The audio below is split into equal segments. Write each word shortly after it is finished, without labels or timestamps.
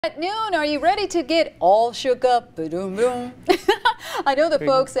At noon, are you ready to get all shook up? Ba-doom, boom. I know the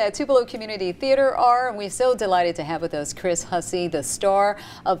folks at Tupelo Community Theater are, and we're so delighted to have with us Chris Hussey, the star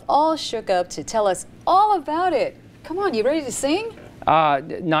of All Shook Up, to tell us all about it. Come on, you ready to sing?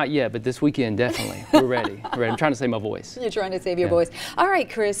 Not yet, but this weekend, definitely. We're ready. We're ready. I'm trying to save my voice. You're trying to save your voice. All right,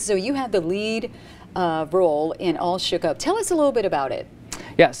 Chris, so you have the lead role in All Shook Up. Tell us a little bit about it.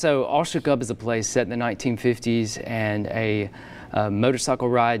 Yeah, so All Shook Up is a play set in the 1950s, and a motorcycle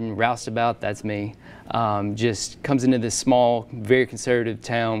riding roustabout, that's me, just comes into this small, very conservative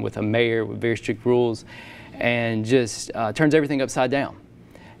town with a mayor with very strict rules, and just turns everything upside down.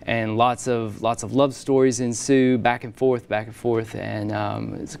 And lots of love stories ensue, back and forth, and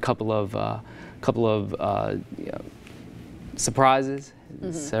it's a couple of surprises.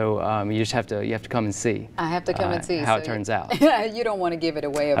 So you have to come and see. I have to come and see how it turns out. You don't want to give it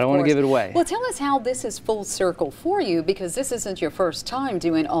away, of course. I don't want to give it away. Well, tell us how this is full circle for you, because this isn't your first time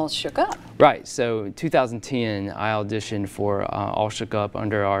doing All Shook Up. Right. So in 2010, I auditioned for All Shook Up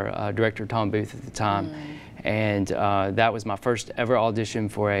under our director Tom Booth at the time. And that was my first ever audition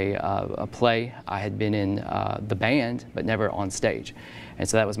for a play. I had been in the band, but never on stage. And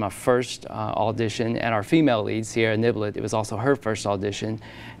so that was my first audition. And our female lead, Sierra Niblett, it was also her first audition.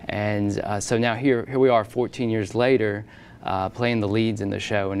 And so now here we are 14 years later, playing the leads in the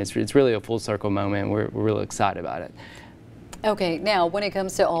show. And it's really a full circle moment. We're really excited about it. Okay, now when it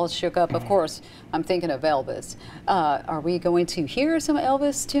comes to All Shook Up, of course, I'm thinking of Elvis. Are we going to hear some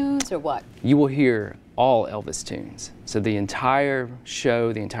Elvis tunes or what? You will hear all Elvis tunes. So the entire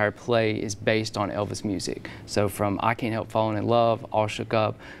show, the entire play is based on Elvis music. So from I Can't Help Falling in Love, All Shook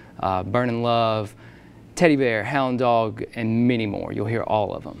Up, Burning Love, Teddy Bear, Hound Dog, and many more. You'll hear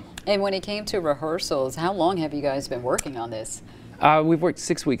all of them. And when it came to rehearsals, how long have you guys been working on this? We've worked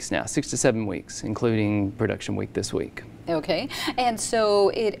 6 weeks now, 6 to 7 weeks, including production week this week. Okay, and so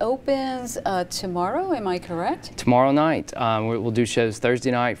it opens tomorrow, am I correct? Tomorrow night. We'll do shows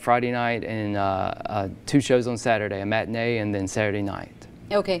Thursday night, Friday night, and 2 shows on Saturday, a matinee and then Saturday night.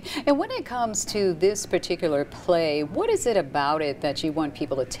 Okay, and when it comes to this particular play, what is it about it that you want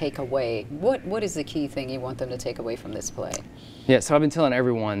people to take away? What is the key thing you want them to take away from this play? Yeah, so I've been telling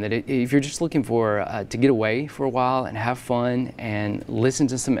everyone that if you're just looking for to get away for a while and have fun and listen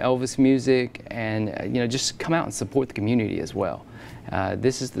to some Elvis music and just come out and support the community as well.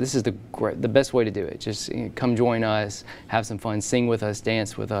 This is the best way to do it. Just come join us, have some fun, sing with us,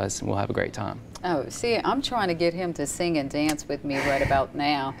 dance with us, and we'll have a great time. Oh, see, I'm trying to get him to sing and dance with me right about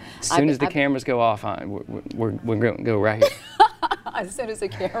now. As soon as the cameras go off, we're going to go right here. As soon as the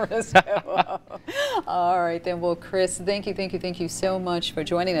cameras go off. All right, then. Well, Chris, thank you so much for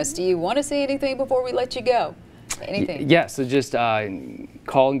joining us. Do you want to say anything before we let you go? Anything? Yeah, so just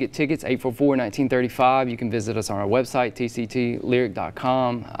call and get tickets, 844-1935. You can visit us on our website,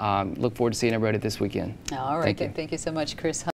 tctlyric.com. Look forward to seeing everybody this weekend. All right, thank you so much, Chris.